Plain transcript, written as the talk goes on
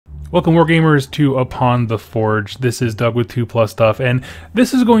Welcome Wargamers to Upon the Forge. This is Doug with 2+ Stuff, and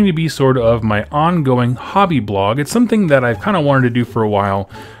this is going to be sort of my ongoing hobby blog. It's something that I've kind of wanted to do for a while.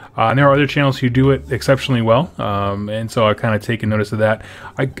 And there are other channels who do it exceptionally well, and so I've kind of taken notice of that.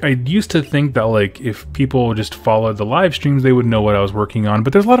 I used to think that like if people just followed the live streams, they would know what I was working on,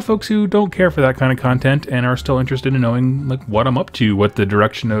 but there's a lot of folks who don't care for that kind of content and are still interested in knowing like what I'm up to, what the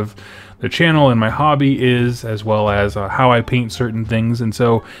direction of the channel and my hobby is, as well as how I paint certain things. And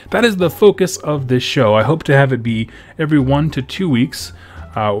so that is the focus of this show. I hope to have it be every 1 to 2 weeks.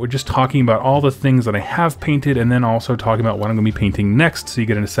 We're just talking about all the things that I have painted, and then also talking about what I'm going to be painting next, so you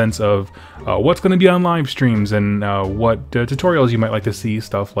get a sense of what's going to be on live streams and what tutorials you might like to see,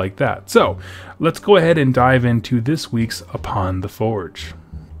 stuff like that. So let's go ahead and dive into this week's Upon the Forge.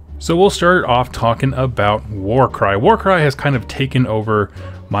 So we'll start off talking about Warcry. Warcry has kind of taken over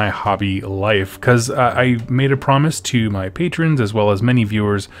my hobby life, because I made a promise to my patrons as well as many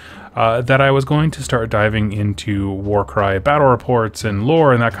viewers that I was going to start diving into Warcry battle reports and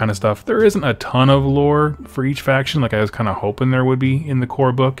lore and that kind of stuff. There isn't a ton of lore for each faction like I was kind of hoping there would be in the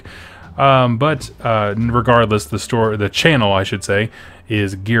core book, but regardless, the channel, I should say,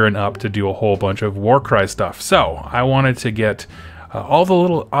 is gearing up to do a whole bunch of Warcry stuff. So I wanted to get all the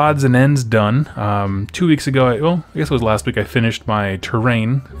little odds and ends done. 2 weeks ago, I guess it was last week, I finished my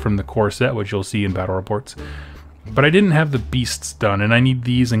terrain from the core set, which you'll see in battle reports. But I didn't have the beasts done, and I need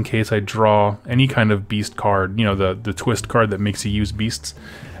these in case I draw any kind of beast card, you know, the twist card that makes you use beasts,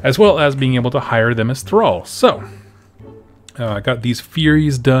 as well as being able to hire them as thralls. So I got these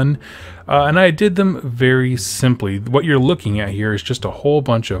Furies done, and I did them very simply. What you're looking at here is just a whole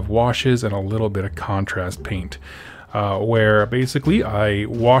bunch of washes and a little bit of contrast paint, where basically I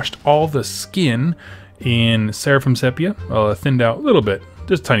washed all the skin in Seraphim Sepia, thinned out a little bit,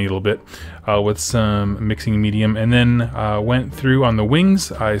 just a tiny little bit, with some mixing medium, and then went through on the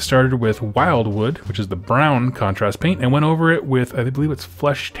wings. I started with Wildwood, which is the brown contrast paint, and went over it with, I believe it's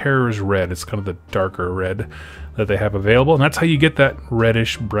Flesh Terror's Red. It's kind of the darker red that they have available, and that's how you get that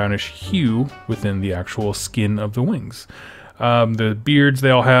reddish brownish hue within the actual skin of the wings. The beards they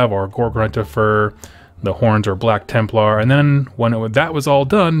all have are Gorgrunta fur. The horns are Black Templar, and then when that was all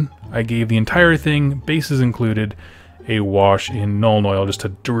done, I gave the entire thing, bases included, a wash in Nuln Oil just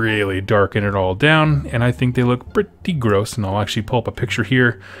to really darken it all down, and I think they look pretty gross. And I'll actually pull up a picture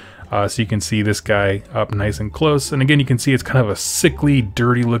here so you can see this guy up nice and close. And again, you can see it's kind of a sickly,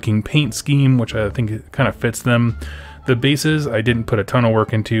 dirty looking paint scheme, which I think it kind of fits them. The bases I didn't put a ton of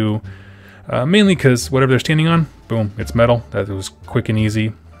work into, mainly because whatever they're standing on, boom, it's metal. That was quick and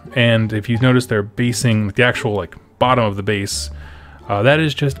easy. And if you notice, they're basing the actual like bottom of the base. That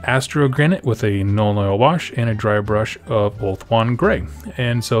is just Astro Granite with a Nuln Oil wash and a dry brush of Ulthuan Gray.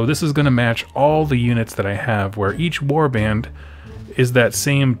 And so this is going to match all the units that I have, where each warband is that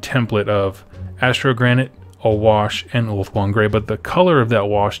same template of Astro Granite, a wash, and Ulthuan Gray, but the color of that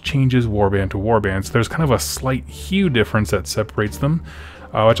wash changes warband to warband. So there's kind of a slight hue difference that separates them,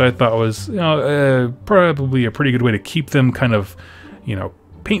 which I thought was, you know, probably a pretty good way to keep them kind of, you know,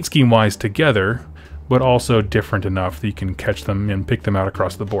 paint scheme wise together, but also different enough that you can catch them and pick them out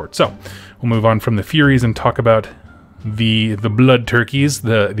across the board. So we'll move on from the Furies and talk about the blood turkeys.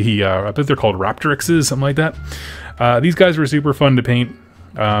 I think they're called Raptorixes, something like that. These guys were super fun to paint.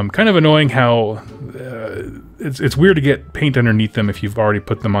 Kind of annoying how it's weird to get paint underneath them if you've already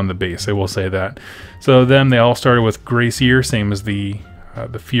put them on the base, I will say that. So then they all started with Gracier, same as the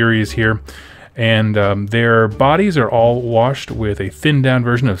Furies here. And their bodies are all washed with a thinned down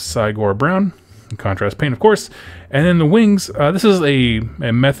version of Sigor Brown, contrast paint, of course. And then the wings, this is a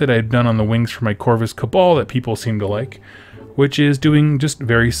method I've done on the wings for my Corvus Cabal that people seem to like, which is doing just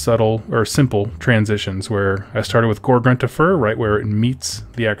very subtle or simple transitions, where I started with Gorgrunta fur, right where it meets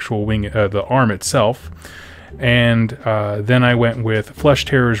the actual wing, the arm itself. And then I went with Flesh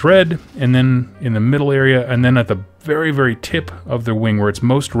Terror's Red, and then in the middle area, and then at the very, very tip of the wing where it's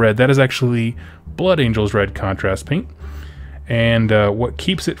most red, that is actually Blood Angel's Red contrast paint. And what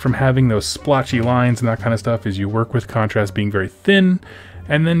keeps it from having those splotchy lines and that kind of stuff is you work with contrast being very thin,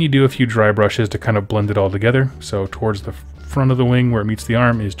 and then you do a few dry brushes to kind of blend it all together. So towards the front of the wing where it meets the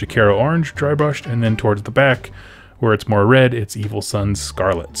arm is Jakaro Orange dry brushed, and then towards the back where it's more red, it's Evil Sun's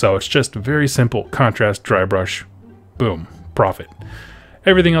Scarlet. So it's just very simple contrast, dry brush, boom, profit.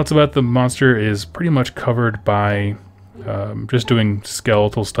 Everything else about the monster is pretty much covered by just doing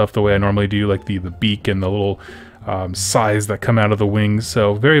skeletal stuff the way I normally do, like the beak and the little size that come out of the wings.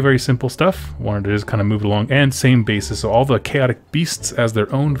 So very, very simple stuff. Wanted to just kind of move it along, and same basis. So all the chaotic beasts as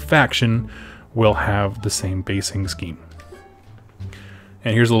their own faction will have the same basing scheme.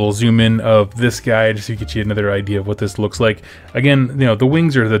 And here's a little zoom in of this guy just to get you another idea of what this looks like. Again, you know, the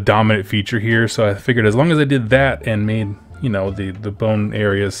wings are the dominant feature here, so I figured as long as I did that and made, you know, the bone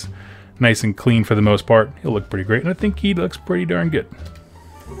areas nice and clean for the most part, he'll look pretty great, and I think he looks pretty darn good.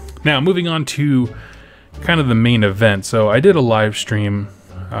 Now, moving on to kind of the main event. So I did a live stream,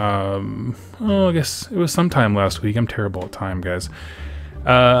 I guess it was sometime last week. I'm terrible at time, guys.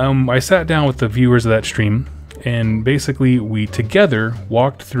 I sat down with the viewers of that stream, and basically we together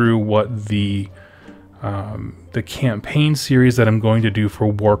walked through what the campaign series that I'm going to do for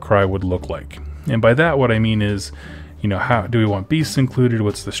Warcry would look like. And by that, what I mean is, you know, how do we want beasts included?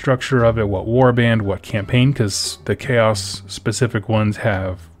 What's the structure of it? What warband? What campaign? Because the Chaos specific ones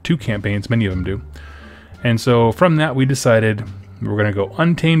have 2 campaigns, many of them do. And so from that, we decided we're going to go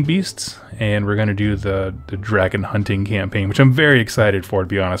Untamed beasts, and we're going to do the dragon hunting campaign, which I'm very excited for, to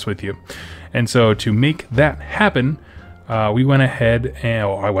be honest with you. And so to make that happen, we went ahead and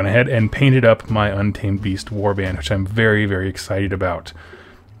I went ahead and painted up my Untamed Beast warband, which I'm very, very excited about.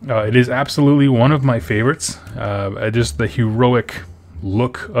 It is absolutely one of my favorites. Just the heroic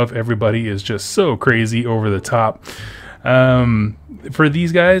look of everybody is just so crazy over the top. For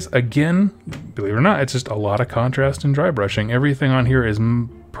these guys, again, believe it or not, it's just a lot of contrast and dry brushing. Everything on here is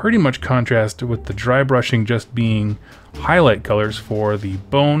pretty much contrast, with the dry brushing just being highlight colors for the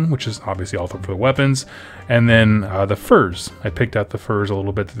bone, which is obviously also for the weapons, and then the furs. I picked out the furs a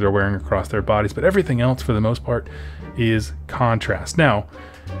little bit that they're wearing across their bodies, but everything else for the most part is contrast. Now,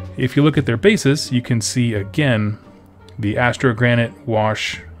 if you look at their bases, you can see again the Astro Granite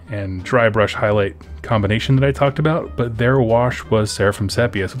wash and dry brush highlight combination that I talked about, but their wash was Seraphim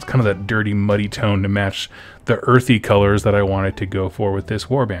Sepia, so it's kind of that dirty, muddy tone to match the earthy colors that I wanted to go for with this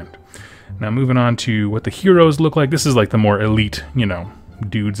warband. Now moving on to what the heroes look like. This is like the more elite, you know,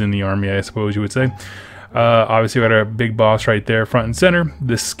 dudes in the army, I suppose you would say. Obviously we got our big boss right there, front and center.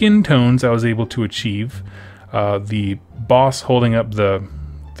 The skin tones I was able to achieve. The boss holding up the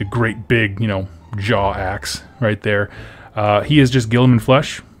great big, you know, jaw axe right there. He is just Gilliman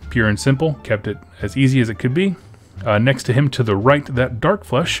flesh, pure and simple, kept it as easy as it could be. Next to him to the right, that dark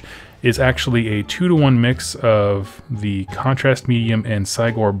flesh is actually a 2-to-1 mix of the contrast medium and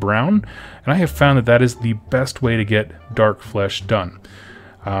Sigor brown, and I have found that that is the best way to get dark flesh done.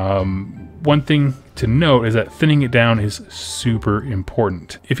 One thing to note is that thinning it down is super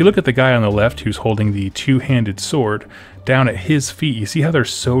important. If you look at the guy on the left who's holding the 2-handed sword, down at his feet, you see how they're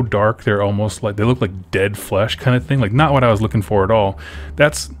so dark, they're almost like, they look like dead flesh kind of thing, like not what I was looking for at all.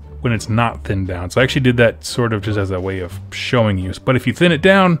 That's when it's not thinned down. So I actually did that sort of just as a way of showing you. But if you thin it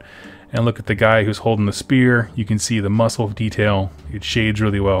down and look at the guy who's holding the spear, you can see the muscle detail. It shades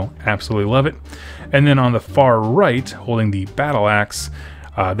really well. Absolutely love it. And then on the far right, holding the battle axe,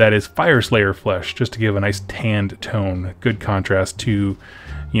 that is Fire Slayer flesh, just to give a nice tanned tone. Good contrast to,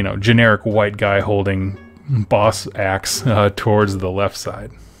 you know, generic white guy holding boss axe towards the left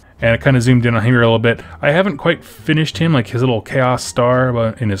side. And I kind of zoomed in on him here a little bit. I haven't quite finished him, like his little chaos star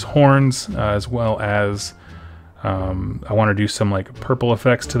in his horns, as well as I want to do some like purple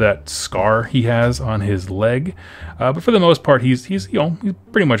effects to that scar he has on his leg. But for the most part, he's you know, he's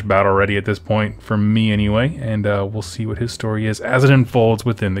pretty much battle ready at this point, for me anyway. And we'll see what his story is as it unfolds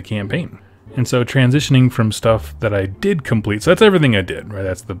within the campaign. And so transitioning from stuff that I did complete, so that's everything I did, right?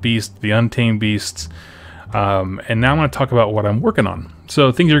 That's the beast, the Untamed beasts. And now I'm going to talk about what I'm working on. So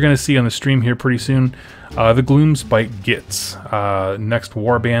things you're going to see on the stream here pretty soon. The Gloomspite Gits, next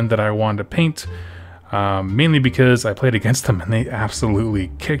warband that I wanted to paint, mainly because I played against them and they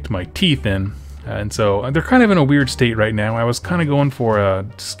absolutely kicked my teeth in. And so they're kind of in a weird state right now. I was kind of going for a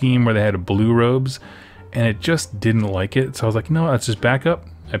scheme where they had blue robes, and it just didn't like it. So I was like, no, let's just back up.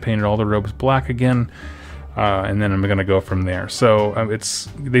 I painted all the robes black again. And then I'm going to go from there. So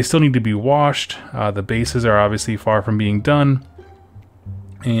they still need to be washed. The bases are obviously far from being done.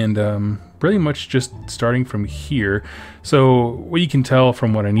 And pretty much just starting from here. So what you can tell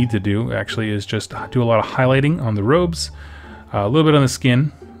from what I need to do actually is just do a lot of highlighting on the robes, a little bit on the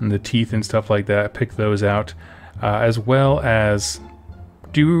skin and the teeth and stuff like that. Pick those out, as well as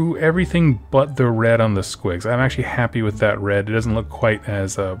do everything but the red on the squigs. I'm actually happy with that red. It doesn't look quite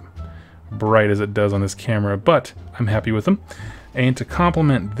as bright as it does on this camera, but I'm happy with them. And to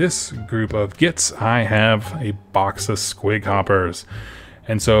complement this group of gits, I have a box of squig hoppers.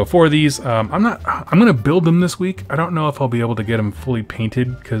 And so for these, I'm gonna build them this week. I don't know if I'll be able to get them fully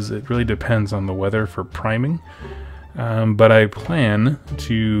painted because it really depends on the weather for priming. But I plan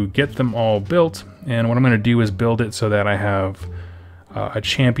to get them all built, and what I'm gonna do is build it so that I have a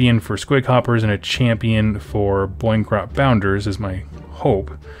champion for squig hoppers and a champion for Boincrop bounders is my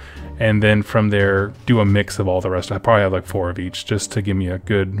hope. and then from there do a mix of all the rest. I probably have like 4 of each, just to give me a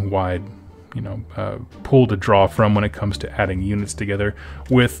good wide, you know, pool to draw from when it comes to adding units together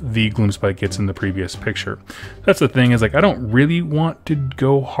with the Gloomspite kits in the previous picture. That's the thing, is like I don't really want to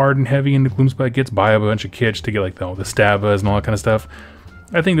go hard and heavy into Gloomspite kits, buy a bunch of kits to get like the Stabas and all that kind of stuff.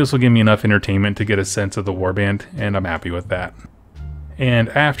 I think this will give me enough entertainment to get a sense of the warband, and I'm happy with that. And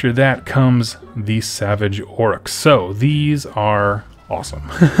after that comes the Savage Orcs. So these are awesome.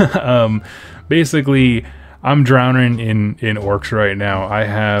 Basically, I'm drowning in orcs right now. I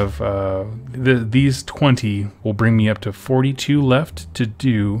have these 20 will bring me up to 42 left to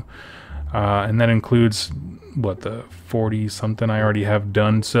do, and that includes what, the 40 something I already have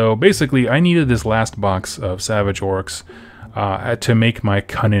done. So basically, I needed this last box of Savage Orcs to make my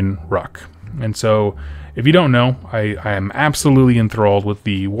Cunnin Ruck. And so, if you don't know, I am absolutely enthralled with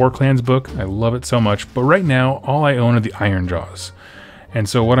the War Clans book. I love it so much. But right now, all I own are the Iron Jaws. And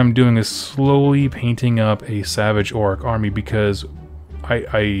so what I'm doing is slowly painting up a Savage Orc army, because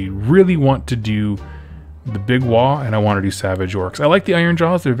I really want to do the Big Waaagh, and I want to do Savage Orcs. I like the Iron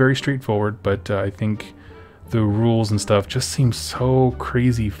Jaws. They're very straightforward, but I think the rules and stuff just seem so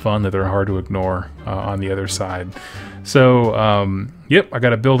crazy fun that they're hard to ignore on the other side. So, yep, I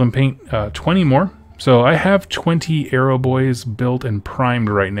got to build and paint 20 more. So I have 20 Arrow Boys built and primed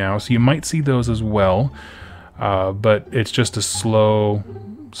right now, so you might see those as well. But it's just a slow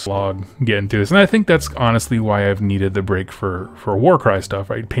slog getting through this. And I think that's honestly why I've needed the break for Warcry stuff,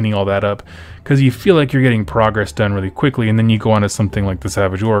 right? Painting all that up. Because you feel like you're getting progress done really quickly, and then you go on to something like the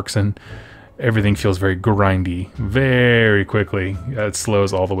Savage Orcs, and everything feels very grindy very quickly. It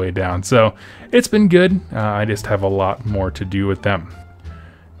slows all the way down. So it's been good. I just have a lot more to do with them.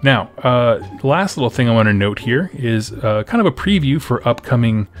 Now, last little thing I want to note here is kind of a preview for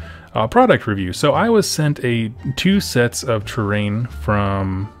upcoming product review. So I was sent 2 sets of terrain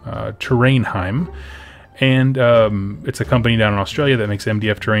from Terrainheim, and it's a company down in Australia that makes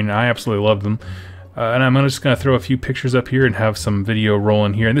MDF terrain, and I absolutely love them. And I'm just going to throw a few pictures up here and have some video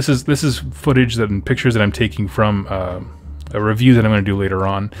rolling here. And this is footage and pictures that I'm taking from a review that I'm going to do later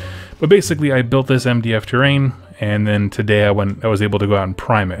on. But basically, I built this MDF terrain, and then today I was able to go out and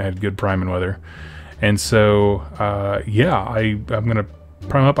prime it. I had good priming weather, and so yeah, I'm going to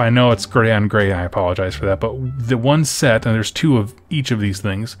prime up. I know it's gray on gray, I apologize for that, but the one set, and there's 2 of each of these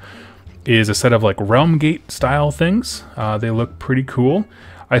things, is a set of like Realm Gate style things. They look pretty cool.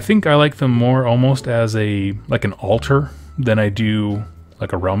 I think I like them more almost as like an altar than I do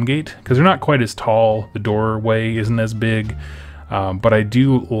like a Realm Gate, because they're not quite as tall. The doorway isn't as big, but I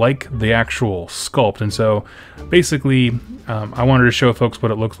do like the actual sculpt. And so basically, I wanted to show folks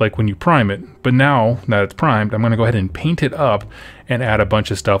what it looks like when you prime it. But now that it's primed, I'm going to go ahead and paint it up and add a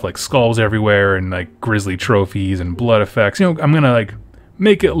bunch of stuff like skulls everywhere and like grizzly trophies and blood effects. You know, I'm going to like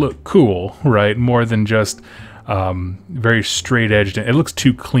make it look cool, right? More than just very straight edged. It looks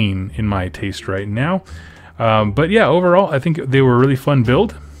too clean in my taste right now. But yeah, overall, I think they were a really fun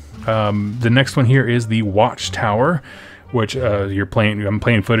build. The next one here is the Watchtower, which I'm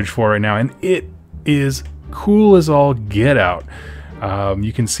playing footage for right now, and it is cool as all get out.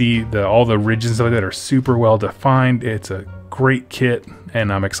 You can see all the ridges and stuff like that are super well defined. It's a great kit,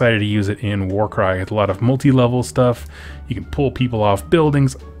 and I'm excited to use it in Warcry. It's a lot of multi-level stuff. You can pull people off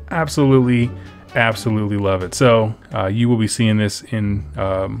buildings. Absolutely love it. So you will be seeing this in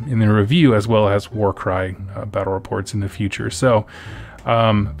the review, as well as Warcry battle reports in the future. So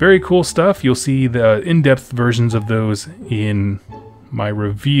very cool stuff. You'll see the in-depth versions of those in my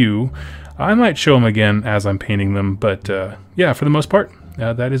review. I might show them again as I'm painting them, but yeah, for the most part,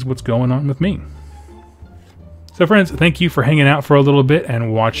 that is what's going on with me. So friends, thank you for hanging out for a little bit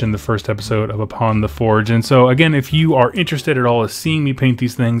and watching the first episode of Upon the Forge. And so again, if you are interested at all in seeing me paint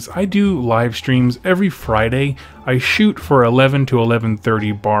these things, I do live streams every Friday. I shoot for 11 to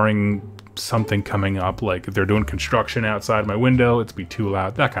 11:30, barring something coming up, like if they're doing construction outside my window, it's be too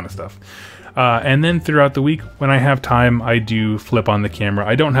loud, that kind of stuff. And then throughout the week, when I have time, I do flip on the camera.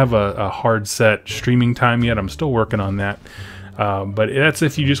 I don't have a hard set streaming time yet. I'm still working on that. But that's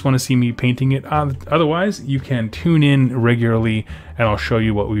if you just want to see me painting it. Otherwise, you can tune in regularly, and I'll show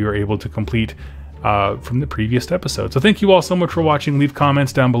you what we were able to complete from the previous episode. So thank you all so much for watching. Leave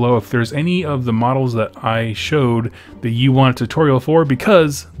comments down below if there's any of the models that I showed that you want a tutorial for,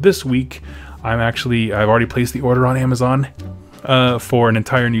 because this week I've already placed the order on Amazon for an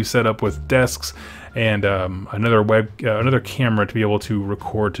entire new setup with desks and another camera to be able to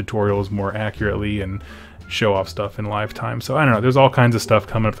record tutorials more accurately and show off stuff in live time. So I don't know, there's all kinds of stuff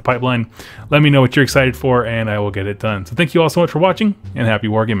coming up the pipeline. Let me know what you're excited for, and I will get it done. So thank you all so much for watching, and happy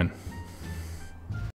wargaming.